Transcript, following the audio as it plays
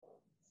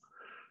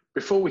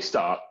Before we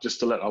start,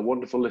 just to let our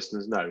wonderful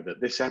listeners know that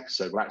this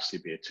episode will actually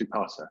be a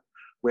two-parter.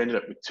 We ended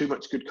up with too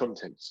much good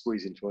content to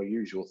squeeze into our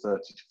usual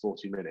 30 to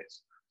 40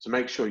 minutes, so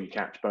make sure you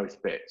catch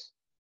both bits.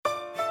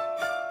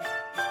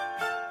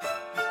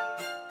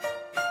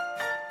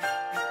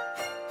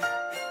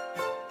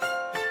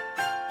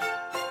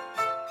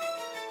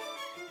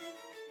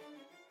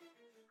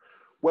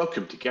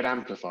 Welcome to Get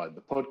Amplified,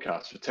 the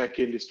podcast for tech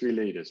industry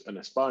leaders and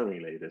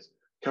aspiring leaders,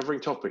 covering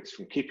topics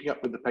from keeping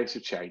up with the pace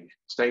of change,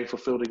 staying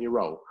fulfilled in your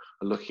role,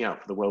 and looking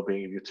out for the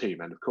well-being of your team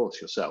and, of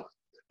course, yourself.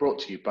 Brought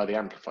to you by the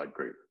Amplified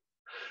Group.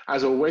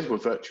 As always, we're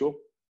virtual.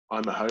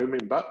 I'm at home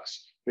in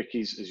Bucks.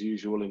 Vicky's, as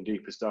usual, in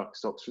deepest,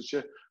 darkest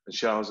Oxfordshire, and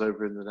Charles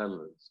over in the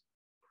Netherlands.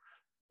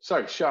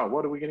 So, Charles,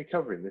 what are we going to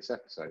cover in this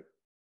episode?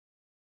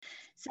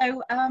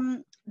 So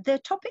the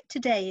topic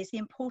today is the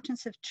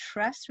importance of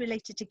trust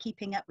related to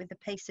keeping up with the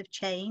pace of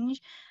change.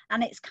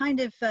 And it's kind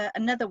of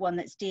another one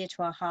that's dear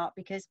to our heart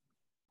because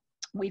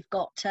we've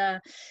got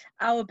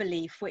our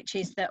belief, which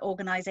is that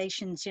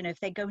organizations, if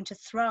they're going to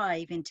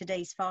thrive in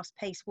today's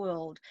fast-paced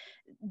world,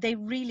 they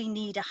really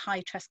need a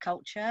high trust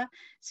culture.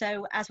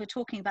 So as we're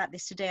talking about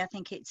this today, I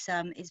think it's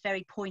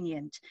very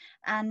poignant.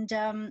 And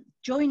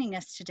joining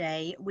us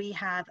today, we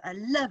have a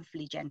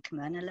lovely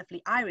gentleman, a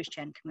lovely Irish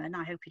gentleman.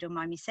 I hope you don't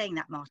mind me saying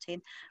that,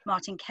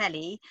 Martin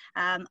Kelly.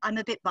 I'm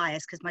a bit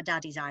biased because my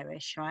daddy's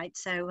Irish, right?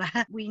 So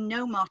we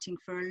know Martin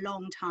for a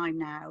long time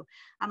now.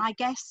 And I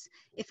guess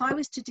if I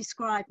was to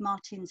describe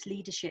Martin's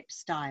leadership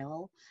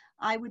style,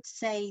 I would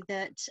say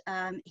that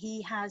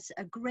he has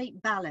a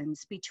great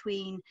balance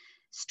between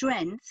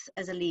strength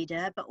as a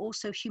leader, but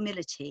also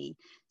humility.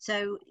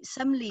 So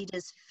some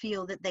leaders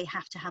feel that they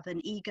have to have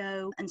an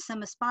ego, and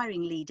some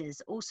aspiring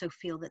leaders also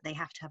feel that they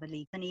have to have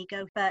an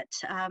ego. But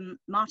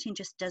Martin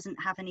just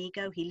doesn't have an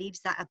ego. He leaves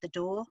that at the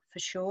door for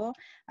sure.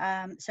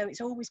 So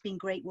it's always been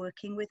great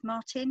working with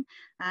Martin,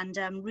 and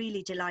I'm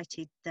really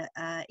delighted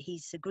that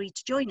he's agreed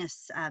to join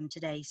us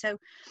today. So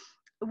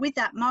with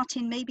that,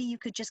 Martin, maybe you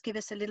could just give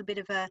us a little bit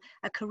of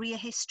a career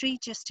history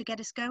just to get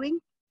us going.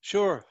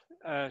 Sure,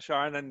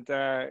 Sharon,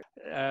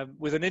 and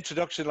with an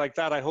introduction like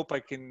that, I hope I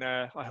can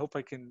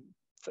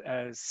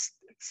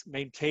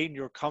maintain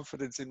your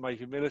confidence in my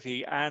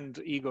humility and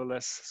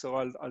egoless. So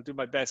I'll do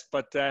my best.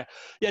 But yeah,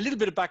 a little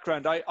bit of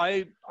background.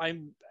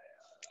 I'm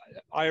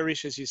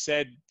Irish, as you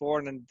said,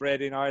 born and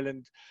bred in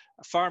Ireland.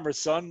 A farmer's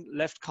son,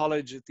 left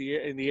college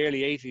in the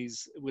early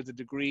 80s with a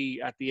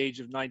degree at the age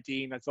of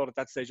 19. I thought at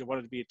that stage I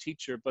wanted to be a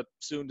teacher, but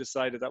soon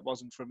decided that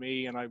wasn't for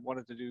me, and I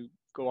wanted to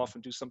go off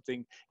and do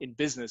something in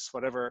business,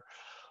 whatever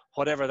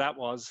that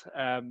was.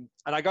 And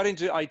I got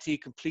into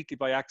IT completely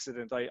by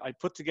accident. I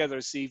put together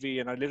a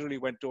CV and I literally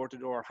went door to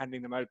door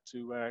handing them out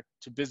to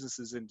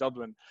businesses in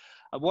Dublin.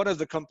 And one of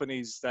the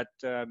companies that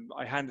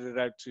I handed it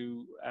out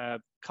to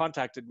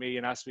contacted me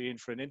and asked me in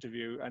for an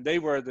interview. And they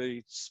were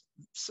the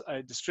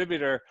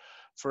distributor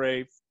for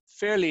a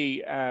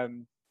fairly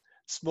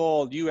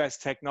small US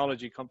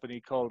technology company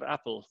called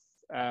Apple.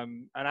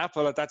 And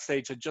Apple at that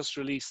stage had just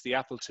released the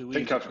Apple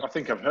IIe. I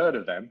think I've heard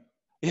of them.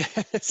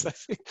 Yes,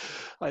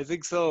 I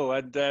think so.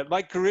 And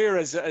my career,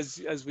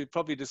 as we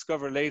probably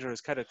discover later, has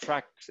kind of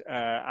tracked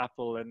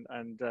Apple,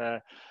 and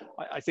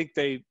I think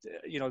they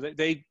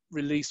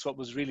released what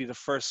was really the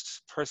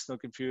first personal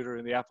computer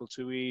in the Apple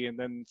IIe, and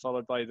then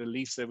followed by the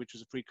Lisa, which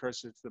was a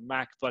precursor to the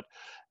Mac. But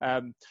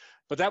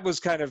that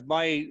was kind of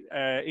my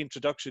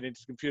introduction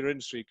into the computer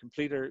industry,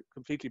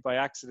 completely by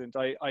accident.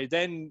 I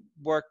then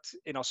worked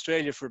in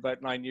Australia for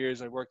about 9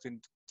 years. I worked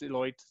in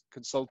Deloitte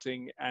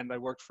Consulting, and I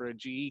worked for a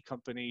GE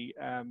company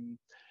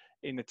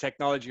in the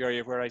technology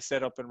area where I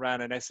set up and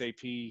ran an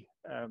SAP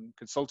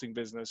consulting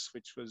business,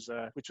 which was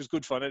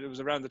good fun. It was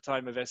around the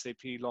time of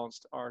SAP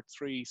launched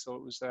R3, so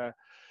it was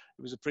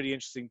a pretty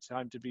interesting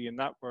time to be in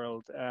that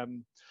world.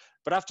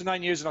 But after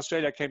 9 years in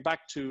Australia, I came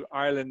back to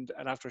Ireland,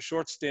 and after a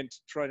short stint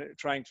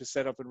trying to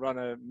set up and run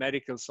a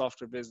medical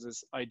software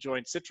business, I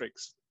joined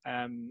Citrix.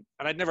 And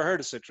I'd never heard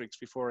of Citrix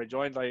before I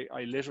joined.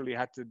 I literally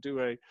had to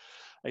do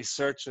a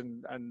search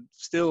and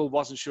still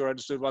wasn't sure I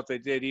understood what they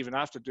did even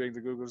after doing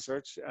the Google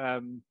search.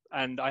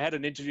 And I had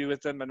an interview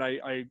with them, and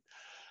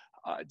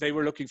they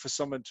were looking for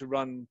someone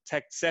to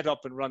set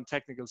up and run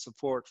technical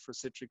support for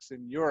Citrix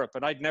in Europe.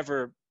 And I'd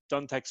never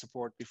done tech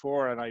support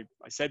before. And I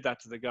said that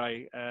to the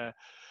guy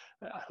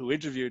who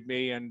interviewed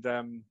me, and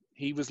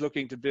he was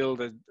looking to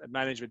build a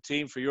management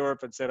team for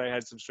Europe and said I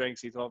had some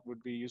strengths he thought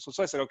would be useful.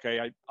 So I said, okay,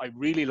 I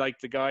really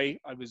liked the guy.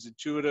 I was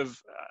intuitive.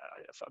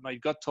 My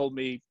gut told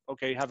me,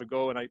 okay, have a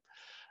go. And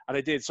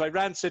I did. So I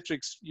ran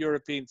Citrix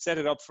European, set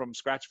it up from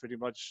scratch pretty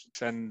much.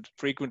 And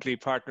frequently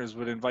partners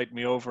would invite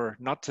me over,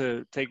 not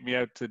to take me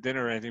out to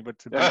dinner or anything, but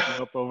to beat me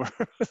up over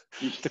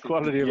the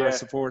quality of our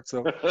support.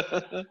 So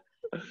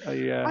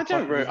I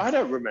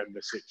don't remember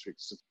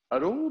Citrix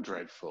at all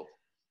dreadful.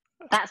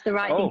 That's the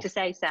right thing to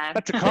say, Sam.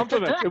 That's a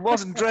compliment. It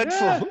wasn't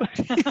dreadful.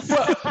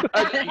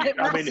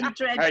 I mean,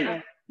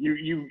 hey,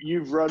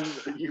 you've run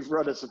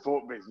a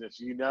support business.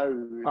 You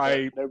know,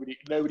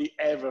 nobody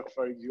ever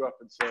phones you up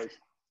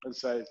and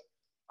says,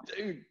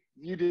 dude,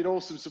 you did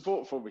awesome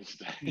support for me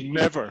today.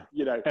 Never,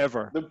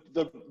 ever.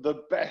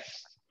 The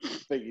best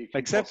thing you can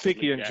except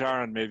Vicky and get.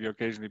 Sharon maybe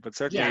occasionally, but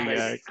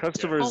certainly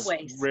customers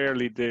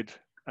rarely did.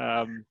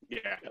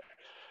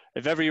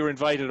 If ever you were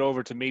invited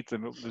over to meet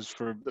them,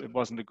 it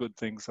wasn't a good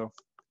thing. So,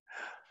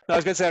 no, I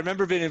was going to say, I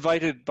remember being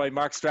invited by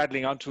Mark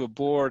Stradling onto a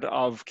board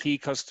of key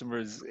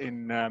customers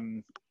in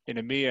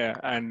EMEA,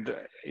 and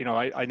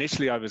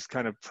initially I was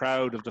kind of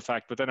proud of the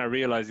fact, but then I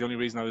realized the only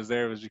reason I was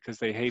there was because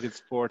they hated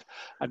sport,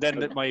 and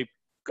then my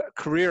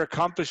career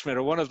accomplishment,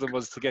 or one of them,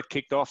 was to get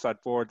kicked off that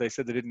board. They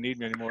said they didn't need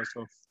me anymore.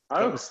 So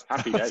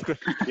happy day.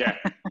 Yeah,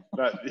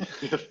 but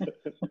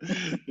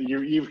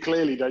you've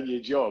clearly done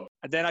your job.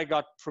 And then I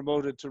got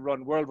promoted to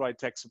run worldwide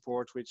tech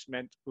support, which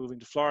meant moving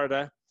to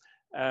Florida.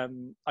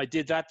 I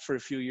did that for a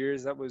few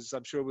years.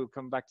 I'm sure we'll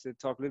come back to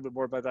talk a little bit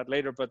more about that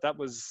later, but that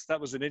was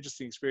an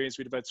interesting experience.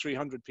 We had about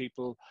 300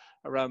 people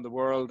around the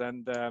world,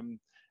 and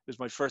it was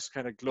my first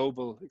kind of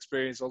global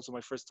experience, also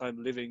my first time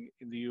living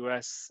in the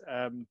US.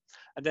 And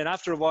then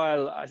after a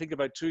while, I think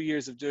about 2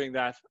 years of doing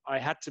that, I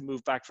had to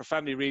move back for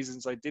family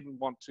reasons. I didn't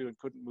want to and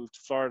couldn't move to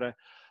Florida.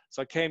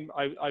 So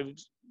I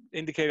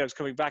indicated I was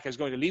coming back. I was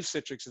going to leave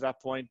Citrix at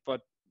that point, but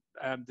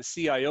the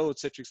CIO at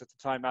Citrix at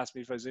the time asked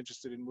me if I was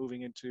interested in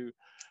moving into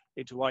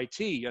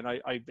IT. And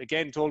I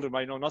again told him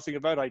I know nothing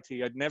about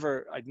IT. I'd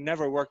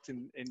never worked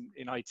in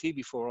IT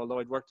before, although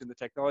I'd worked in the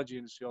technology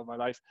industry all my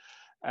life.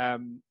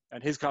 And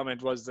his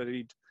comment was that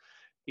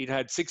he'd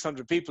had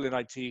 600 people in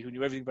IT who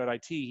knew everything about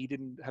IT. He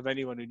didn't have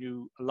anyone who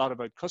knew a lot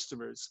about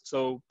customers.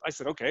 So I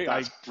said, okay.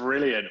 That's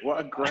brilliant. What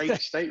a great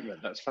statement.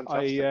 That's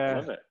fantastic. I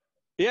love it.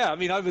 Yeah, I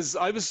mean, I was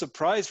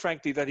surprised,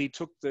 frankly, that he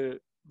took the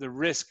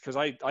risk, because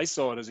I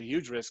saw it as a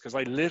huge risk, because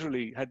I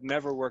literally had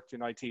never worked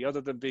in IT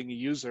other than being a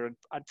user, and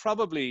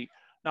probably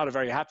not a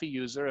very happy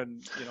user.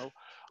 And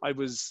I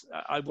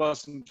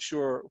wasn't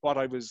sure what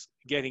I was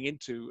getting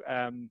into.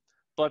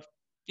 But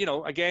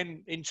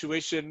again,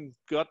 intuition,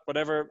 gut,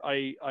 whatever.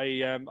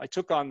 I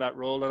took on that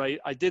role, and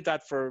I did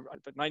that for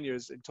about 9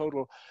 years in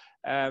total.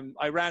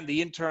 I ran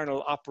the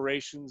internal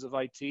operations of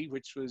IT,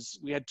 which was,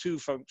 we had two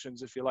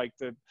functions, if you like,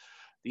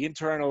 the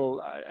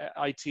internal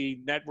IT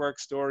network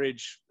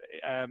storage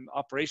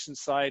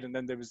operations side, and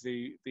then there was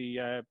the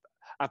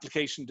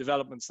application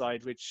development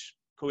side, which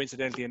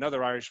coincidentally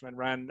another Irishman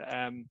ran.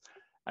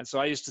 And so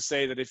I used to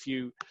say that if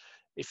you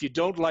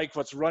don't like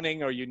what's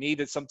running, or you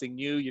needed something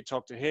new, you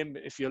talk to him.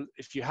 If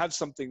you have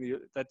something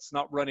that's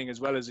not running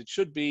as well as it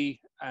should be,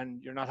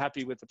 and you're not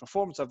happy with the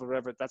performance of it,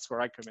 whatever, that's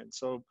where I come in.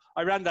 So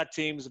I ran that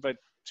team. It was about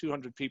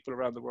 200 people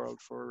around the world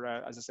for,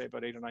 as I say,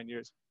 about 8 or 9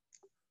 years.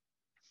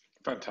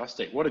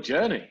 Fantastic. What a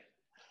journey.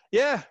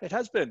 Yeah, it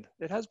has been.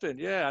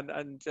 Yeah.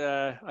 And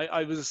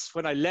I was,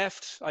 when I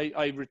left,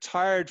 I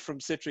retired from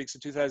Citrix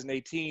in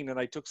 2018, and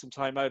I took some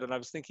time out, and I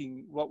was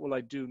thinking, what will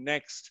I do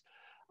next?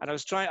 And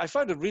I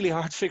found it really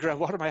hard to figure out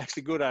what am I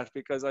actually good at,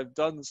 because I've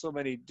done so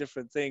many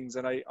different things.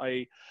 And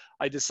I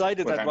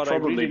decided that what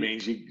probably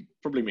means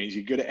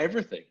you're good at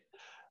everything.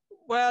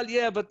 Well,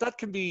 yeah, but that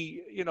can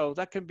be,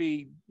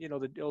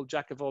 the old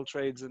jack of all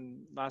trades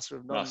and master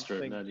of none.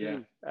 Master of none,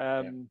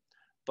 yeah.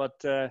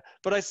 But I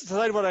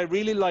decided what I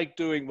really liked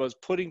doing was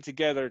putting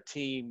together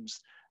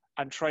teams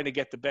and trying to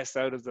get the best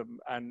out of them.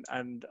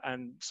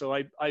 And so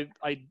I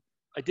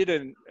did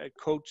a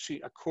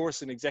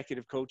course in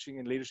executive coaching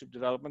and leadership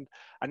development.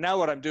 And now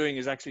what I'm doing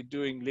is actually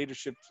doing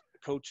leadership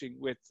coaching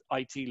with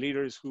IT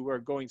leaders who are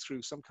going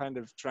through some kind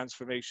of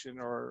transformation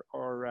or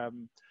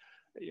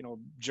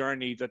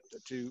journey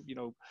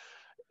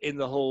in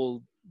the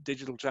whole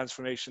digital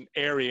transformation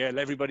area.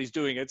 Everybody's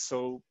doing it,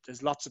 so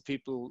there's lots of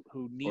people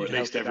who need help. Or at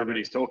least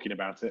everybody's talking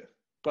about it.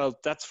 Well,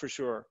 that's for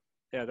sure.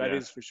 Yeah, that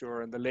is for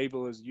sure. And the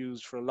label is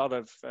used for a lot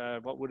of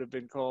what would have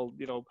been called,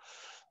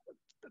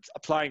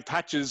 applying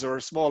patches or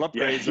small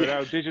upgrades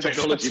around digital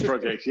technology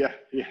projects.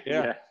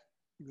 Yeah.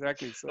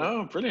 Exactly. So.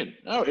 Oh, brilliant.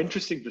 Oh,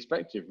 interesting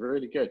perspective.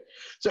 Really good.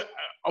 So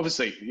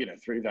obviously,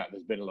 through that,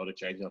 there's been a lot of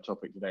change. Our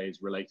topic today is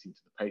relating to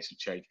the pace of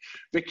change.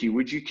 Vicky,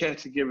 would you care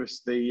to give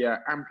us the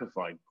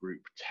Amplified Group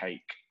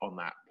take on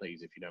that,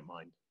 please, if you don't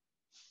mind?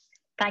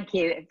 Thank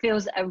you. It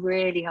feels a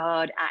really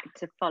hard act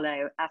to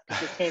follow after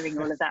just hearing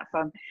all of that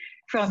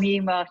from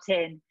you,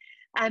 Martin.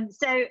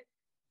 So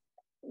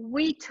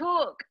we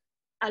talk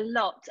a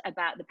lot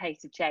about the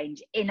pace of change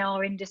in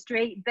our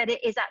industry, but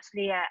it is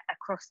actually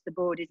across the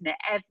board, isn't it?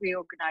 Every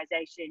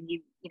organisation, when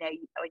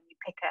you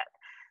pick up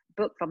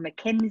a book from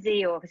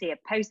McKinsey or obviously a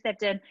post they've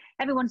done,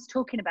 everyone's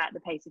talking about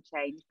the pace of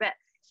change. But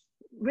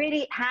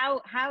really,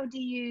 how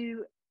do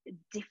you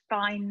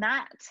define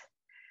that?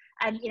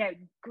 And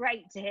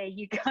great to hear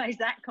you guys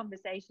that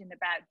conversation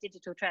about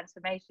digital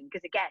transformation,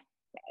 because again,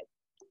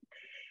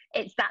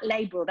 it's that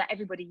label that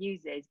everybody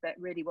uses, but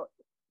really,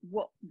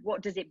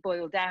 what does it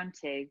boil down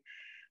to?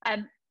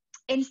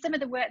 In some of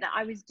the work that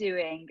I was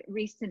doing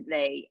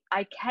recently,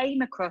 I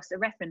came across a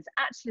reference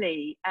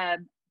actually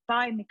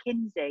by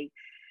McKinsey,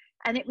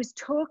 and it was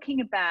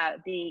talking about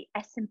the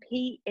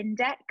S&P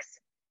index.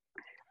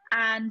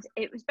 And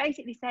it was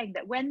basically saying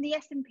that when the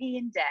S&P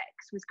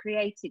index was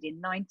created in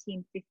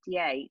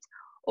 1958,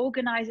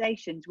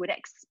 organisations would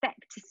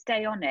expect to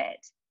stay on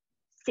it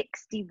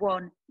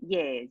 61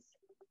 years.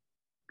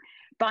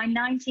 By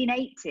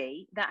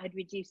 1980, that had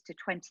reduced to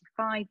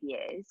 25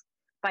 years.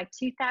 By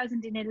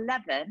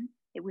 2011,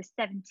 it was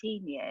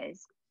 17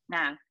 years.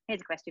 Now,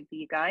 here's a question for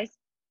you guys.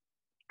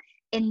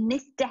 In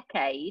this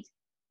decade,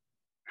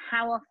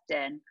 how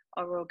often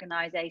are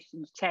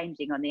organisations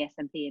changing on the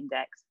S&P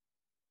index?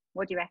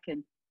 What do you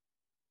reckon?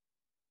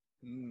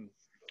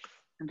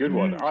 Good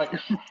one. I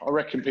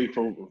reckon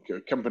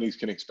companies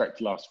can expect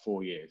to last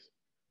 4 years.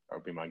 That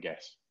would be my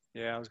guess.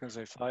 Yeah, I was going to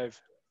say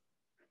 5.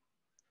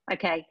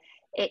 Okay,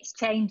 it's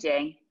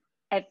changing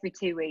every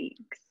 2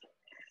 weeks.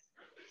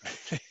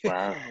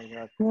 Wow.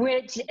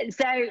 Which,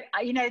 so,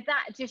 you know,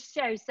 that just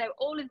shows. So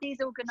all of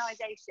these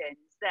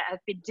organisations that have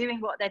been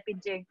doing what they've been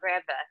doing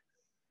forever,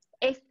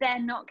 if they're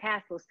not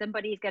careful,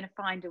 somebody is going to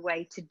find a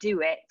way to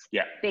do it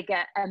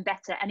bigger and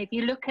better. And if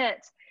you look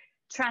at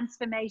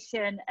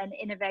transformation and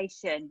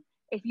innovation,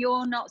 if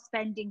you're not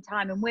spending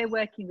time, and we're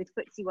working with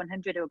FTSE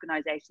 100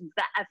 organisations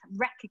that have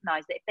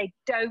recognised that if they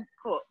don't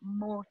put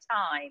more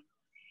time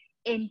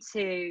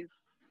into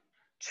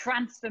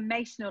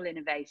transformational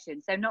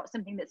innovation, so not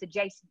something that's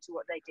adjacent to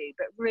what they do,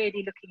 but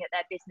really looking at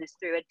their business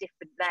through a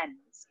different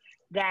lens,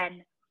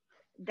 then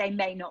they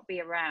may not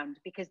be around,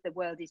 because the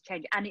world is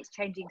changing, and it's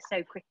changing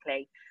so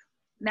quickly.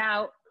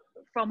 Now,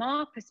 from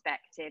our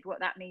perspective, what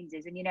that means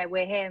is, and you know,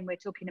 we're here and we're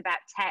talking about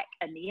tech,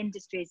 and the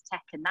industry is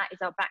tech, and that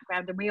is our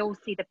background, and we all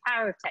see the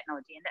power of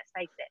technology, and let's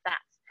face it,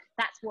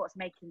 that's what's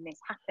making this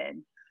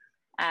happen.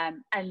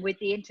 And with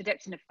the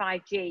introduction of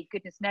 5G,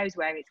 goodness knows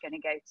where it's going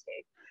to go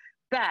to.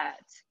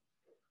 But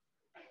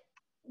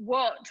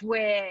what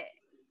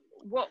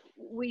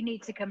we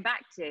need to come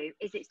back to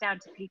is, it's down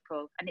to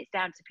people, and it's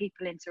down to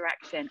people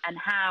interaction and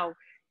how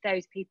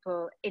those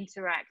people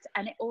interact.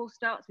 And it all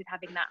starts with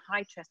having that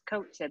high trust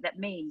culture that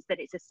means that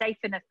it's a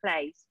safe enough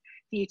place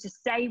for you to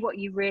say what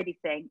you really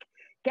think,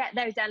 get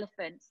those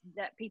elephants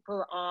that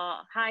people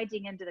are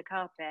hiding under the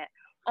carpet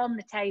on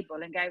the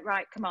table, and go,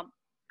 right, come on,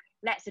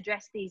 let's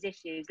address these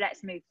issues,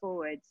 let's move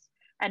forwards.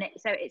 And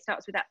so it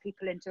starts with that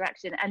people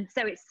interaction. And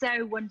so it's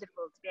so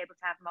wonderful to be able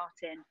to have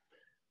Martin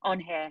on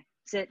here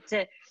to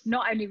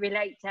not only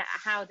relate to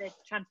how the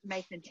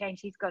transformation and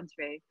change he's gone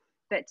through,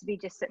 but to be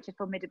just such a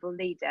formidable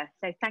leader.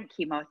 So thank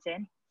you,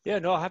 Martin. Yeah,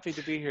 no, happy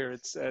to be here.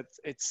 It's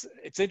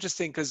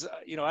interesting because,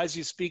 you know, as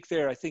you speak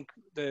there, I think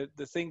the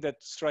thing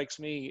that strikes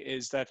me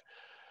is that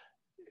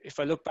if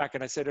I look back,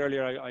 and I said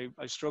earlier, I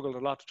struggled a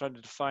lot trying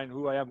to define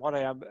who I am, what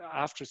I am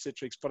after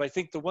Citrix. But I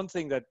think the one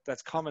thing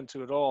that's common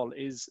to it all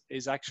is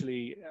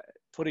actually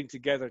putting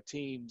together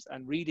teams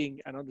and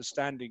reading and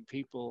understanding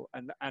people,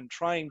 and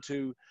trying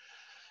to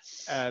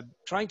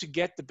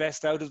get the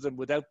best out of them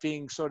without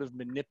being sort of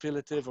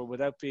manipulative, or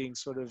without being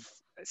sort of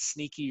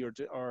sneaky,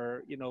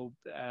 or you know,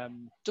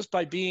 just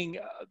by being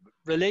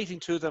relating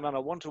to them on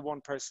a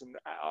one-to-one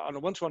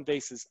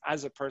basis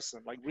as a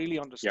person, like really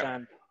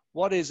understand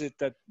what is it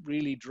that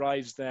really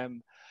drives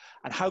them,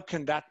 and how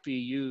can that be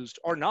used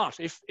or not.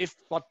 If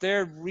what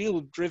their real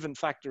driven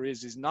factor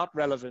is not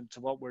relevant to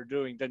what we're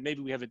doing, then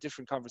maybe we have a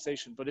different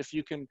conversation. But if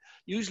you can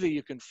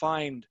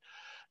find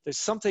there's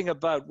something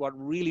about what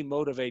really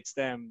motivates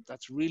them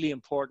that's really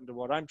important to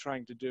what I'm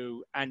trying to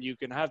do, and you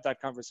can have that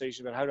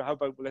conversation about how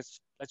about let's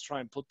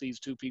try and put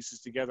these two pieces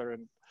together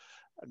and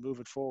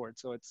move it forward.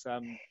 So it's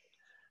an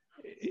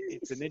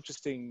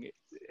interesting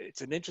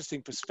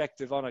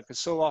perspective on it, because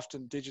so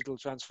often digital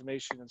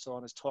transformation and so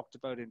on is talked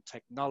about in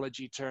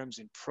technology terms,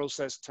 in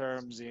process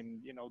terms,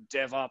 in, you know,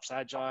 DevOps,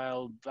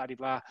 agile, blah blah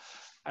blah,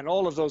 and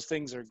all of those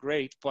things are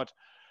great, but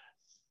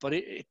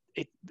it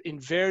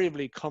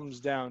invariably comes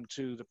down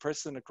to the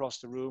person across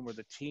the room or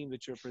the team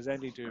that you're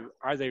presenting to.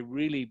 Are they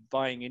really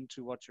buying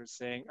into what you're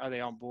saying? Are they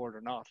on board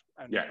or not?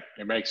 And yeah,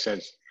 it makes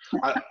sense.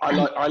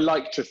 I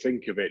like to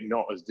think of it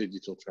not as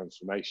digital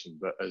transformation,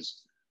 but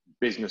as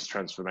business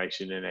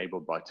transformation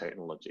enabled by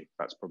technology.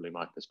 That's probably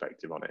my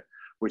perspective on it,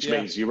 which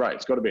means you're right,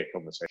 it's got to be a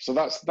conversation. So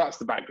that's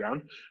the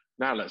background.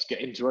 Now let's get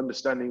into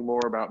understanding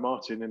more about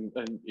Martin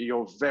and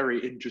your very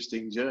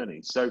interesting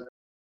journey. So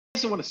I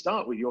also want to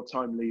start with your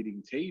time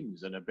leading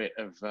teams, and a bit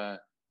of,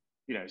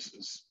 you know,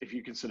 if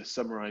you can sort of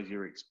summarize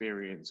your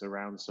experience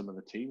around some of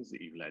the teams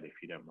that you've led, if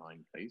you don't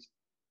mind, please.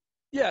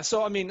 Yeah,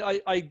 so I mean,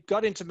 I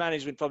got into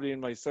management probably in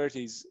my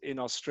 30s in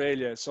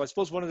Australia. So I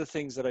suppose one of the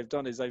things that I've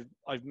done is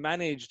I've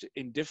managed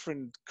in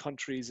different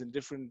countries and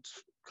different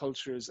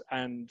cultures,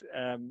 and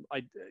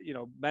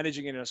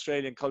managing in an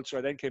Australian culture,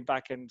 I then came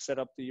back and set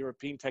up the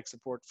European tech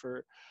support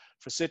for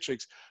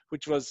Citrix,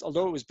 which was,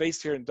 although it was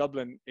based here in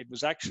Dublin, it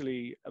was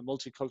actually a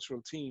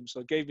multicultural team.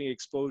 So it gave me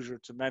exposure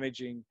to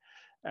managing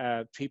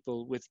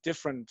people with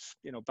different,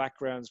 you know,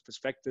 backgrounds,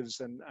 perspectives,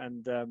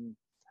 and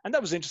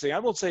that was interesting. I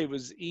won't say it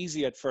was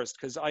easy at first,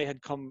 because I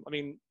had come, I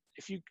mean,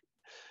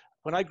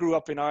 when I grew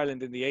up in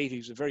Ireland in the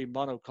 80s, a very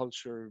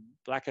monoculture,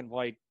 black and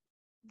white,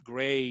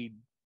 gray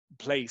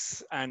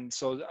place. And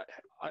so,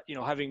 you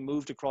know, having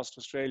moved across to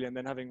Australia and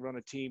then having run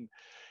a team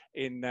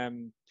in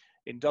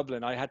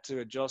Dublin, I had to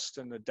adjust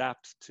and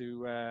adapt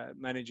to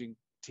managing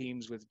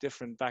teams with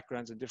different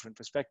backgrounds and different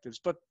perspectives.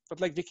 But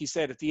like Vicky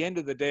said, at the end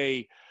of the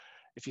day,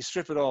 if you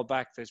strip it all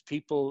back, there's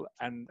people,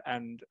 and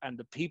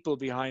the people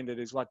behind it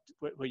is where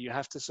you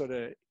have to sort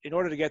of, in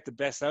order to get the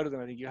best out of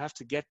them, I think you have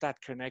to get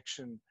that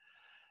connection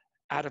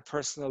at a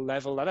personal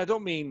level. And I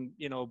don't mean,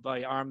 you know,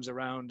 by arms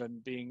around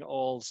and being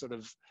all sort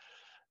of,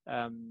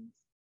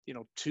 you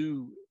know,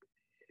 too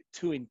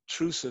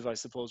intrusive, I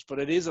suppose, but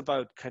it is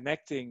about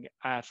connecting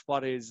at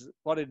what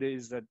it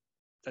is that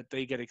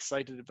they get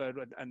excited about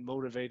and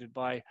motivated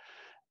by,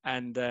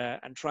 and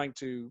trying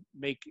to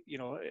make, you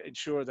know,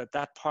 ensure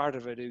that part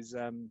of it is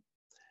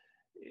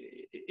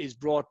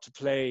brought to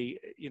play,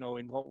 you know,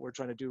 in what we're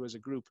trying to do as a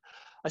group.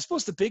 I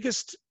suppose the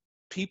biggest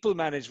people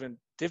management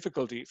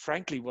difficulty,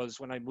 frankly, was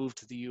when I moved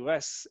to the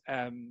US,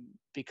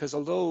 because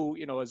although,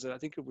 you know, I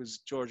think it was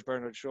George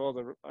Bernard Shaw,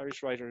 the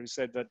Irish writer, who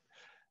said that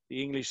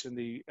the English and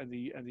the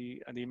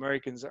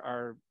Americans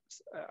are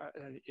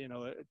you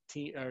know,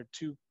 are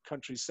two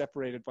countries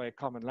separated by a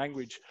common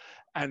language,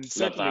 and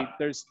certainly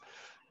there's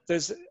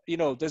you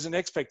know, there's an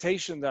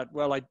expectation that,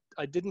 well,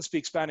 I didn't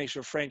speak Spanish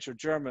or French or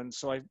German,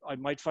 so I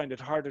might find it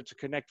harder to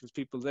connect with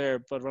people there.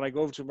 But when I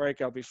go over to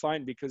America, I'll be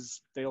fine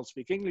because they all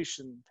speak English,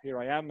 and here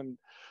I am.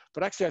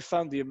 But actually, I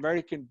found the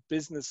American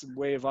business and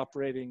way of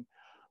operating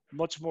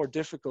much more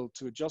difficult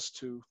to adjust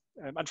to.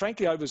 And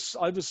frankly, I was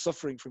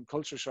suffering from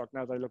culture shock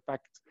now that I look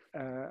back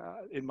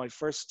in my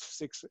first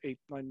 6, 8,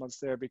 9 months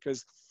there,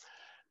 because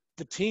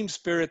the team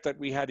spirit that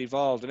we had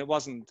evolved, and it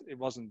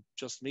wasn't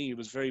just me, it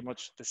was very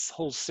much this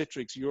whole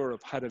Citrix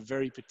Europe had a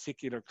very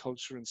particular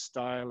culture and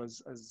style,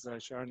 as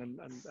Sharon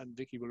and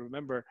Vicky will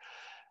remember.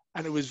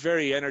 And it was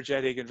very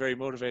energetic and very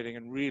motivating,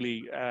 and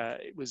really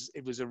it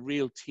was a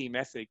real team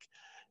ethic.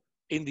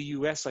 In the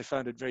US, I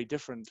found it very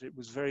different. It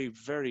was very,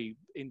 very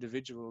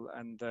individual,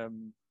 and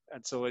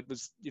so it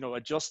was, you know,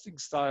 adjusting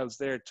styles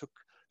there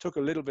took a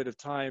little bit of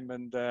time,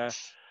 and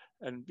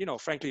you know,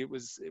 frankly, it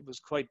was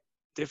quite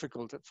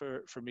difficult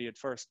for me at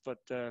first, but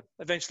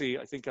eventually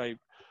I think I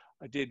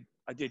did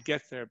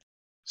get there.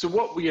 So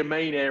what were your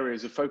main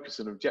areas of focus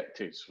and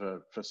objectives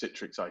for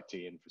Citrix IT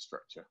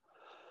infrastructure?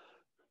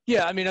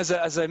 Yeah, I mean,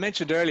 as I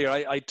mentioned earlier,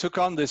 I took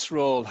on this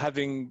role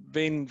having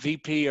been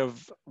VP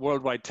of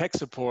worldwide tech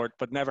support,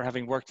 but never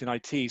having worked in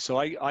IT. So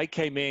I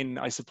came in,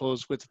 I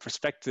suppose, with a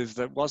perspective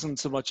that wasn't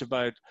so much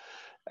about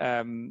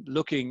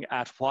looking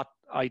at what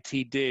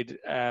IT did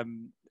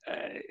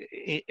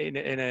in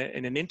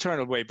an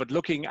internal way, but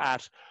looking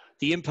at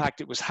the impact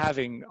it was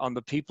having on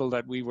the people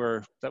that we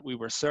were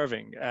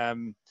serving.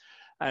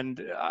 And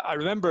I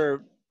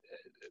remember,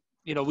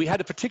 you know, we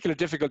had a particular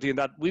difficulty in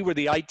that we were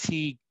the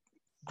IT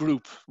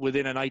group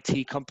within an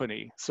IT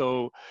company.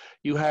 So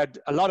you had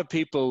a lot of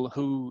people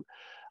who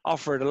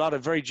offered a lot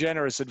of very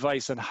generous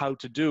advice on how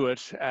to do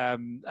it,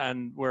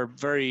 and were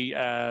very,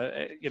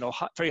 you know,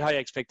 very high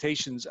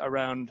expectations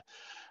around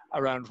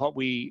what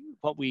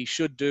we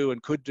should do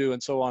and could do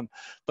and so on.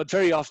 But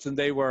very often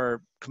they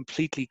were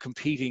completely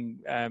competing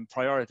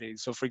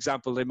priorities. So for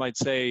example, they might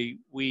say,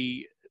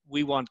 we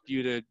want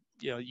you to,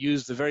 you know,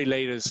 use the very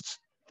latest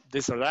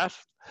this or that.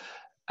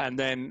 And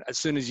then as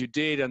soon as you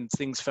did and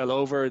things fell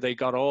over, they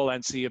got all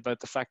antsy about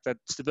the fact that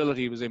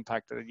stability was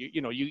impacted.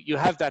 You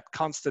have that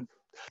constant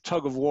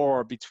tug of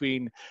war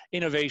between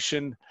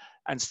innovation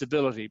and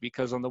stability,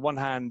 because on the one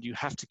hand you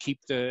have to keep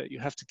the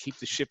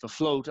ship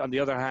afloat, on the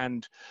other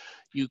hand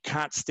you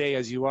can't stay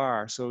as you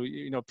are. So,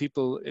 you know,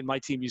 people in my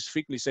team used to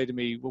frequently say to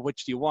me, well,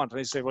 which do you want? And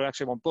I say, well,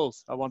 actually I want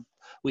both.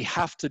 We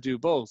have to do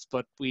both,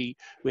 but we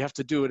have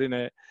to do it in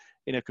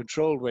a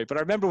controlled way. But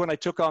I remember when I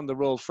took on the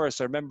role first,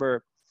 I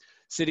remember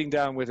sitting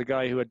down with a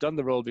guy who had done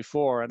the role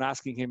before and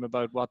asking him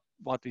about what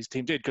his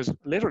team did, because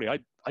literally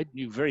I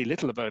knew very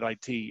little about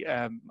IT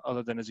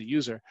other than as a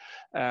user,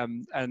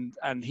 and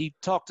he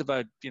talked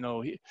about, you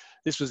know,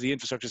 this was the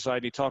infrastructure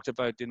side. He talked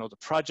about, you know, the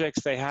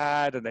projects they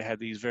had, and they had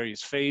these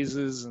various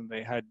phases, and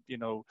they had, you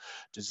know,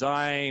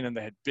 design, and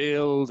they had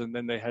build, and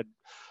then they had,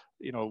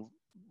 you know,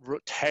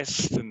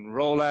 test and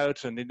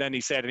rollout, and then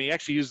he said, and he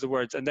actually used the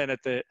words, and then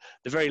at the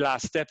very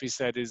last step he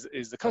said is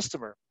the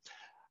customer.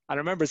 And I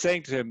remember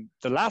saying to him,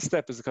 the last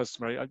step is the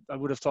customer. I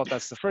would have thought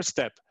that's the first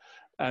step.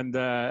 And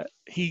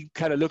he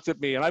kind of looked at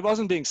me, and I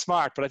wasn't being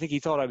smart, but I think he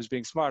thought I was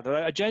being smart. And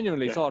I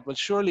genuinely thought, well,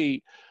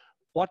 surely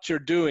what you're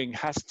doing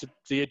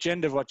the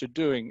agenda of what you're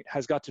doing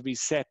has got to be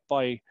set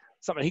by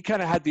something. He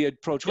kind of had the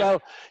approach, well,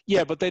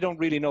 yeah, but they don't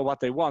really know what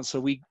they want. So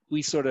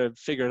we sort of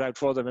figure it out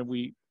for them, and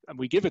we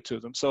give it to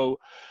them. So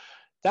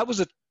that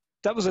was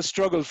a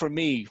struggle for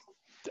me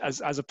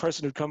as a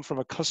person who'd come from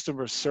a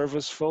customer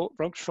service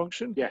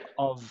function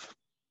of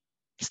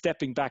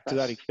stepping back to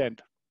that extent.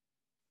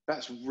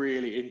 That's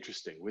really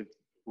interesting.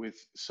 With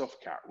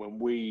Softcat, when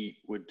we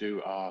would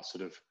do our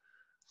sort of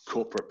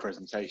corporate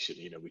presentation,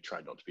 you know, we try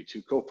not to be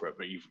too corporate,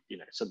 but you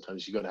know,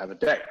 sometimes you've got to have a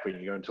deck when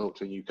you go and talk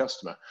to a new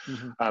customer.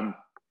 Mm-hmm.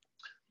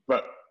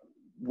 But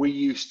we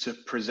used to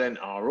present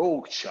our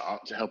org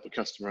chart to help the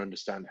customer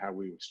understand how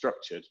we were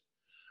structured.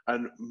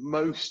 And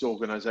most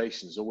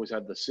organizations always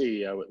had the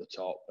CEO at the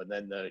top, and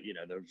then the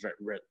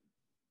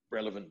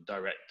relevant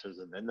directors,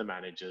 and then the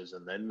managers,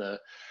 and then the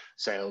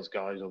sales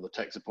guys or the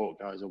tech support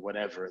guys or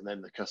whatever, and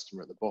then the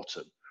customer at the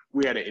bottom.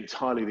 We had it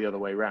entirely the other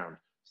way around.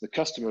 So the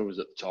customer was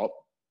at the top,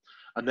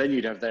 and then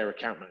you'd have their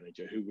account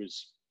manager who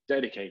was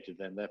dedicated,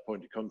 then their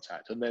point of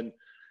contact, and then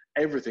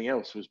everything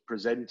else was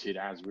presented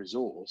as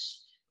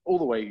resource all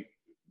the way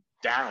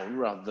down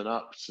rather than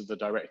up to the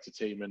director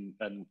team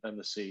and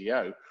the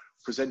CEO,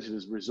 presented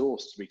as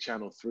resource to be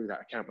channeled through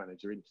that account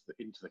manager into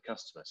the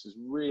customer. So it's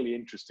a really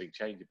interesting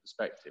change in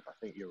perspective. I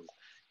think you're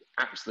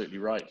absolutely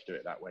right to do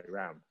it that way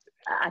around.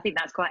 I think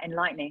that's quite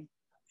enlightening.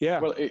 Yeah.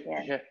 Well, it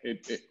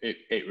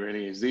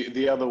really is.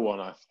 The other one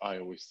I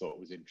always thought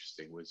was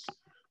interesting was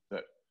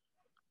that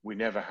we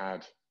never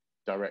had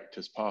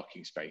directors'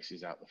 parking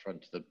spaces out the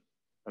front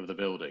of the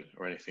building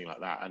or anything like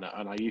that. And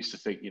I used to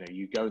think,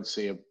 you go and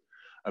see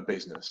a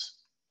business,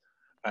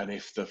 and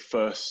if the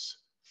first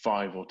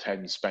 5 or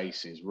 10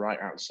 spaces right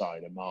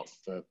outside are marked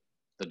for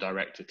the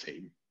director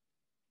team,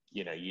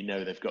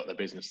 they've got their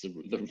business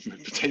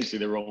potentially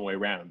the wrong way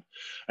around.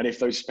 And if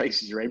those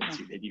spaces are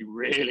empty, then you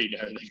really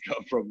know they've got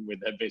a problem with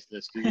their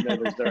business, because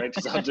those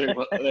directors are doing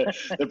what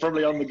they're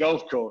probably on the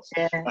golf course,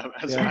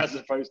 as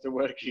opposed to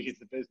working in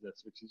the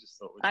business, which you just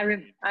thought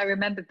was I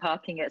remember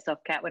parking at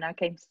Softcat when I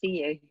came to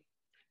see you.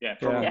 Yeah,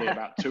 probably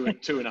about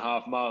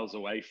 2.5 miles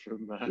away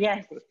from.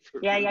 Yes,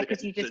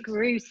 because you just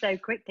grew so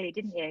quickly,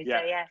 didn't you?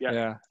 Yeah,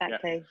 so,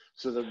 exactly. Yeah.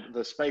 So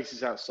the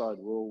spaces outside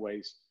were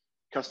always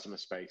customer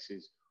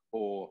spaces,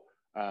 or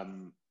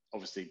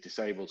obviously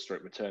disabled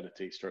 /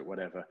 maternity /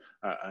 whatever,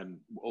 and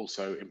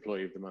also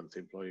employee of the month,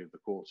 employee of the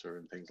quarter,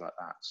 and things like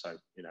that. So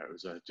it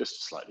was just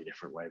a slightly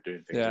different way of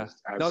doing things.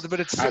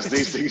 As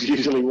these things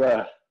usually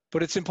were.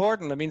 But it's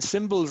important. I mean,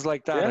 symbols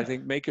like that, I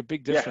think, make a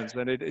big difference.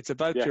 And it's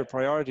about your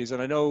priorities. And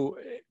I know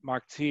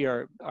Mark T,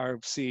 our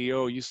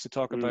CEO, used to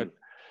talk about,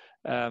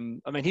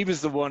 he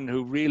was the one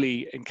who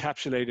really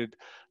encapsulated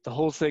the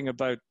whole thing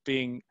about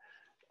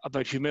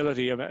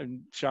humility.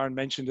 And Sharon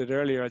mentioned it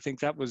earlier. I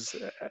think that was,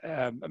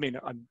 I'm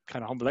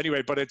kind of humble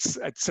anyway, but it's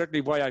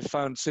certainly why I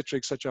found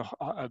Citrix such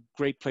a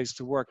great place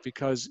to work,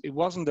 because it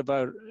wasn't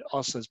about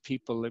us as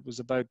people. It was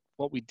about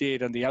what we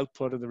did and the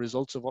output and the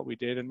results of what we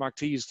did. And Mark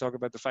T used to talk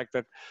about the fact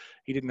that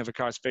he didn't have a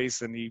car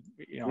space, and he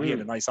had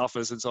a nice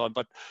office and so on.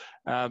 But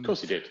of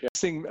course he did.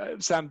 Yeah.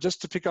 Sam,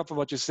 just to pick up on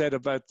what you said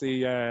about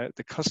the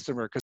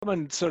customer, because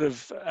someone sort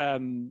of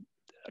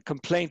a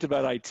complaint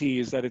about IT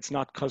is that it's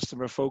not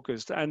customer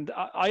focused. And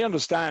I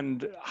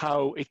understand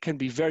how it can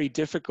be very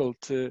difficult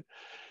to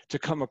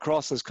come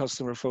across as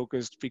customer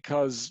focused,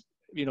 because,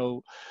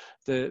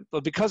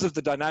 because of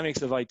the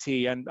dynamics of IT,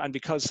 and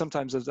because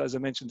sometimes, as I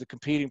mentioned, the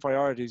competing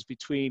priorities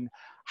between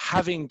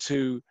having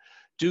to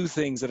do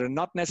things that are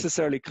not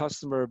necessarily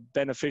customer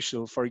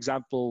beneficial. For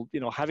example,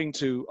 having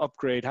to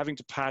upgrade, having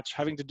to patch,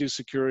 having to do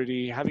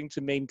security, having to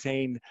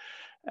maintain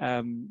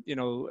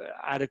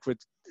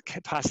adequate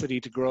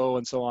capacity to grow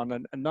and so on,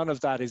 and none of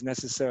that is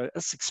necessary.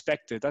 That's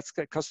expected. That's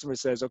the customer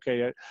says,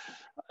 okay,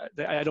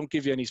 I don't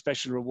give you any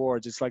special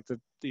rewards. It's like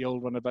the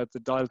old one about the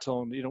dial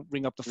tone. You don't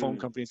ring up the phone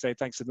company and say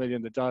thanks a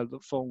million, the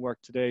phone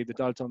worked today, the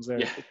dial tone's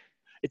there.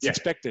 It's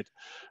expected,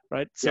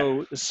 right?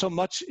 So so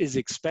much is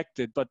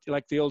expected, but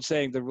like the old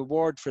saying, the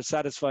reward for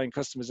satisfying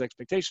customers'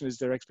 expectation is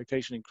their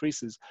expectation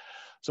increases.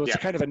 So it's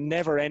kind of a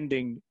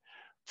never-ending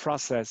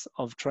process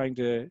of trying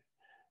to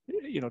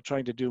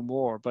do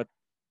more. But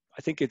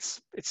I think it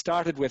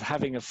started with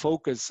having a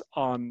focus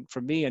on,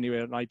 for me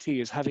anyway, on IT,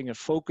 is having a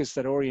focus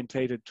that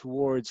orientated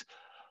towards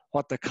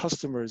what the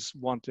customers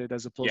wanted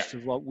as opposed to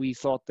what we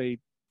thought they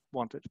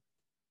wanted.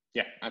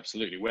 Yeah,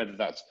 absolutely. Whether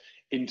that's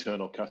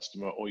internal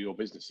customer or your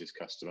business's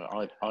customer,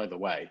 either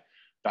way,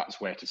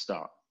 that's where to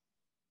start.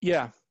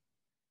 Yeah,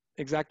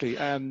 exactly.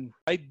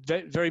 I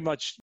very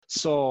much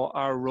saw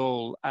our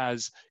role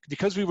as,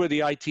 because we were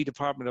the IT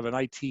department of an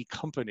IT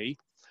company,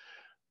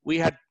 we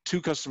had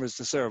 2 customers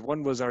to serve.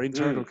 One was our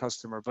internal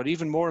customer, but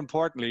even more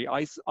importantly,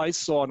 I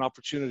saw an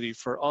opportunity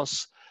for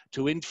us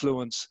to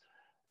influence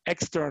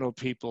external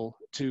people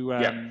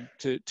to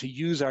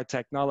use our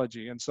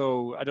technology. And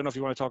so I don't know if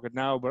you want to talk it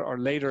now, or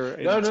later.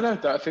 No.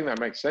 I think that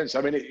makes sense.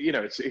 I mean,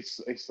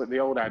 it's like the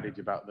old adage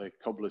about the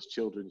cobbler's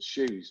children's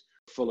shoes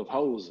full of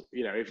holes.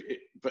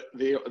 But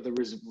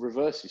the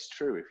reverse is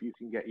true. If you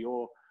can get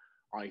your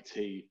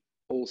IT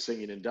all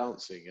singing and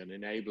dancing and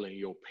enabling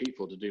your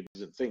people to do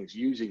different things,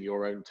 using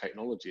your own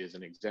technology as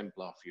an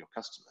exemplar for your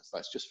customers,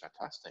 that's just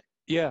fantastic.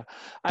 Yeah,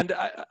 and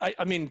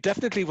I mean,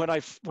 definitely when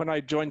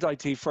I joined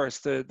IT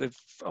first, the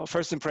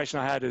first impression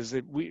I had is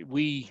that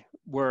we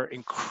were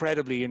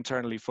incredibly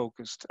internally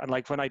focused. And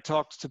like when I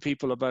talked to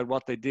people about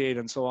what they did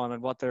and so on,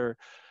 and what their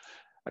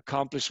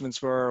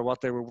accomplishments were, or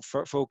what they were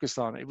focused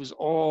on, it was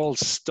all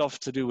stuff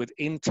to do with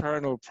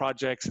internal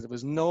projects. There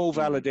was no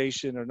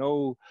validation or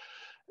no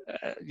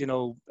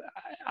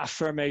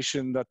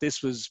affirmation that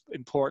this was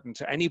important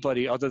to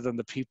anybody other than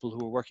the people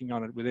who were working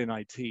on it within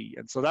IT.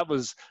 And so that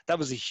was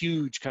a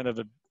huge kind of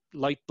a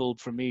light bulb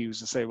for me, was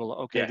to say, well,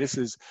 okay,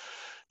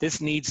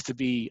 this needs to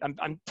be,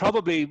 and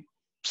probably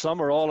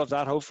some or all of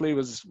that hopefully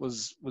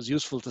was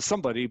useful to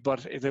somebody,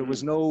 but there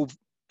was no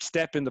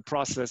step in the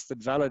process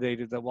that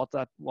validated that what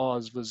that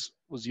was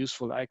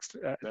useful to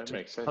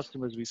makes sense.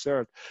 customers we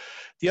served.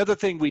 The other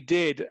thing we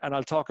did, and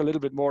I'll talk a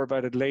little bit more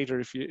about it later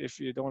if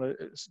you don't want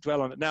to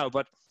dwell on it now,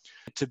 but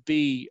to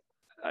be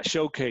a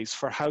showcase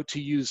for how to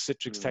use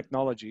Citrix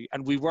technology.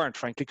 And we weren't,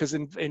 frankly, because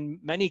in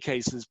many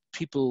cases,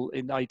 people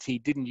in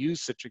IT didn't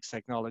use Citrix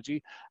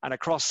technology, and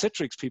across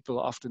Citrix, people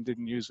often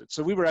didn't use it.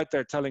 So we were out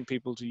there telling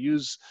people to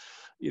use,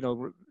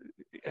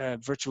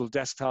 virtual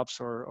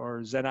desktops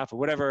or XenApp or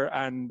whatever,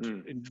 and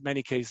in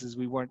many cases,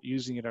 we weren't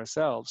using it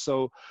ourselves.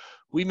 So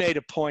we made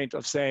a point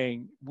of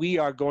saying, we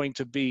are going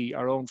to be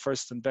our own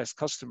first and best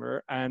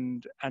customer,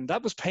 and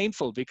that was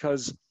painful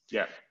because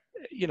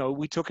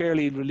we took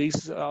early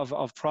release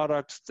of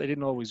products. They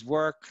didn't always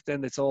work.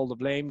 Then it's all the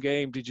blame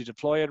game. Did you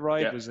deploy it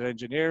right? Was it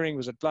engineering?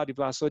 Was it blah, blah,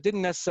 blah? So it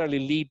didn't necessarily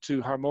lead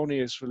to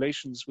harmonious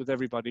relations with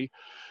everybody.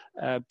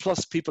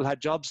 Plus people had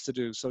jobs to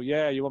do. So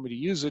you want me to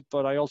use it,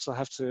 but I also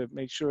have to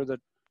make sure that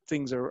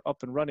things are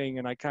up and running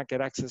and I can't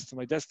get access to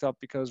my desktop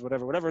because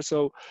whatever.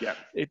 So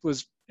there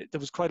was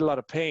quite a lot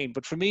of pain.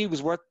 But for me, it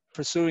was worth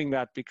pursuing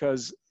that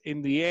because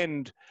in the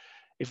end,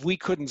 if we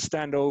couldn't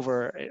stand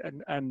over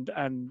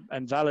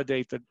and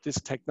validate that this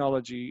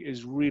technology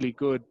is really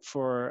good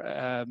for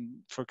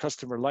a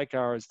customer like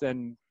ours,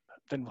 then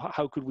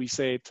how could we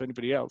say it to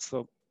anybody else?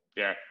 So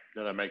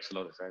that makes a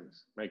lot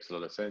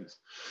of sense.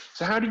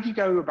 So how did you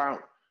go about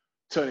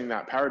turning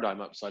that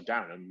paradigm upside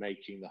down and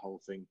making the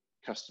whole thing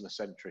customer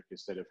centric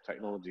instead of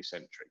technology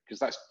centric? Because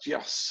that's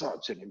just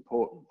such an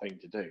important thing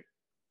to do.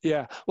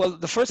 Yeah, well,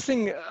 the first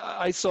thing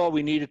I saw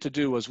we needed to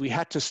do was we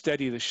had to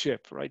steady the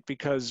ship, right?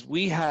 Because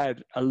we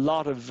had a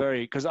lot of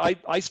because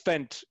I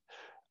spent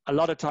a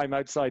lot of time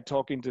outside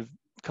talking to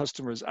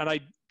customers, and I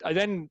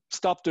then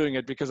stopped doing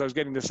it because I was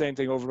getting the same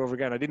thing over and over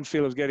again. I didn't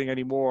feel I was getting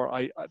any more.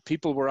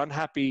 People were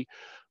unhappy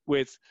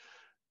with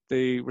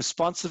the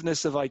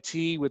responsiveness of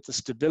IT, with the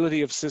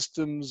stability of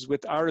systems,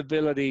 with our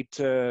ability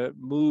to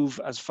move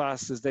as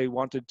fast as they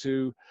wanted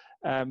to.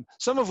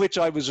 Some of which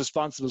I was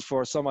responsible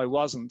for, some I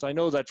wasn't. I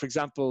know that, for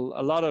example,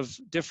 a lot of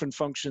different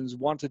functions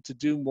wanted to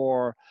do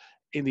more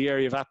in the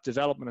area of app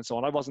development and so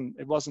on.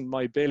 It wasn't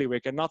my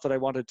bailiwick, and not that I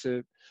wanted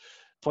to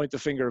point the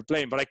finger of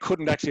blame, but I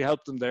couldn't actually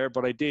help them there.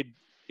 But I did,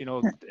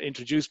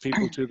 introduce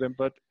people to them.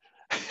 But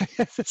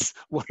it's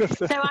one of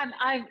the... So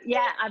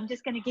I'm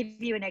just going to give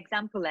you an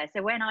example there.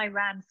 So when I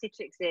ran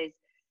Citrix's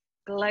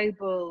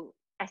global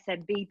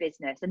SMB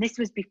business, and this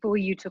was before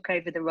you took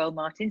over the role,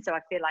 Martin, so I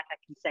feel like I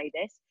can say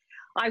this.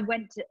 I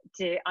went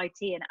to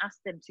IT and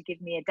asked them to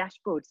give me a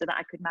dashboard so that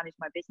I could manage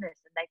my business.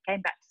 And they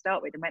came back to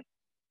start with and went,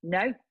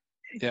 no,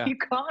 you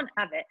can't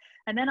have it.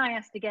 And then I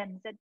asked again and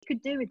said, you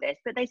could do with this.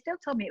 But they still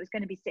told me it was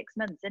going to be 6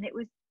 months. And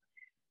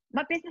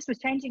my business was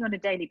changing on a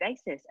daily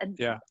basis. And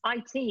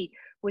IT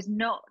was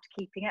not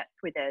keeping up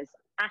with us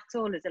at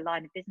all as a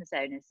line of business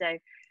owners. So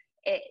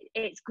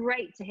it's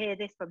great to hear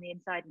this from the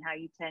inside and how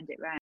you turned it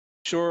around.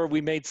 Sure, we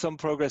made some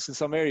progress in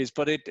some areas,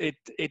 but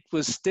it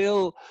was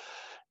still...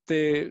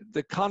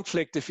 The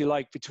conflict, if you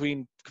like,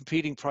 between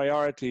competing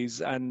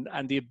priorities and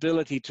the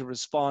ability to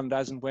respond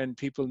as and when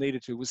people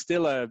needed to was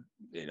still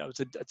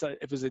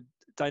it was a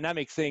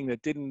dynamic thing that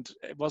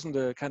it wasn't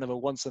a kind of a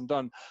once and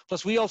done.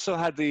 Plus, we also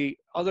had the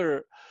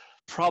other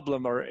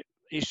problem or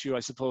issue, I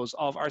suppose,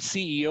 of our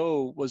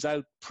CEO was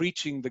out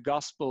preaching the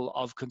gospel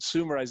of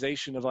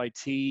consumerization of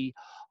IT,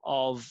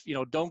 of,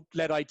 don't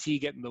let IT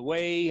get in the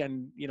way.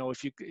 And,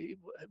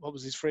 what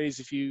was his phrase?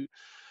 If you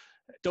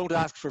don't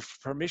ask for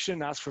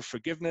permission, ask for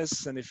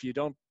forgiveness. And if you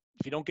don't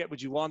get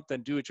what you want,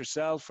 then do it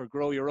yourself or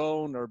grow your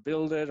own or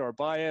build it or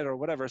buy it or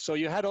whatever. So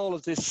you had all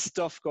of this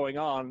stuff going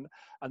on,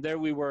 and there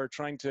we were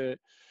trying to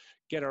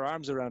get our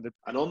arms around it.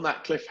 And on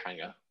that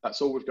cliffhanger,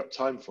 that's all we've got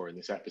time for in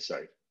this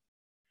episode.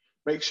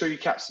 Make sure you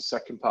catch the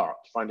second part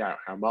to find out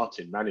how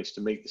Martin managed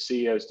to meet the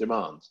CEO's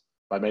demands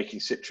by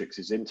making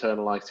Citrix's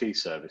internal IT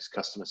service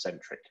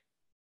customer-centric.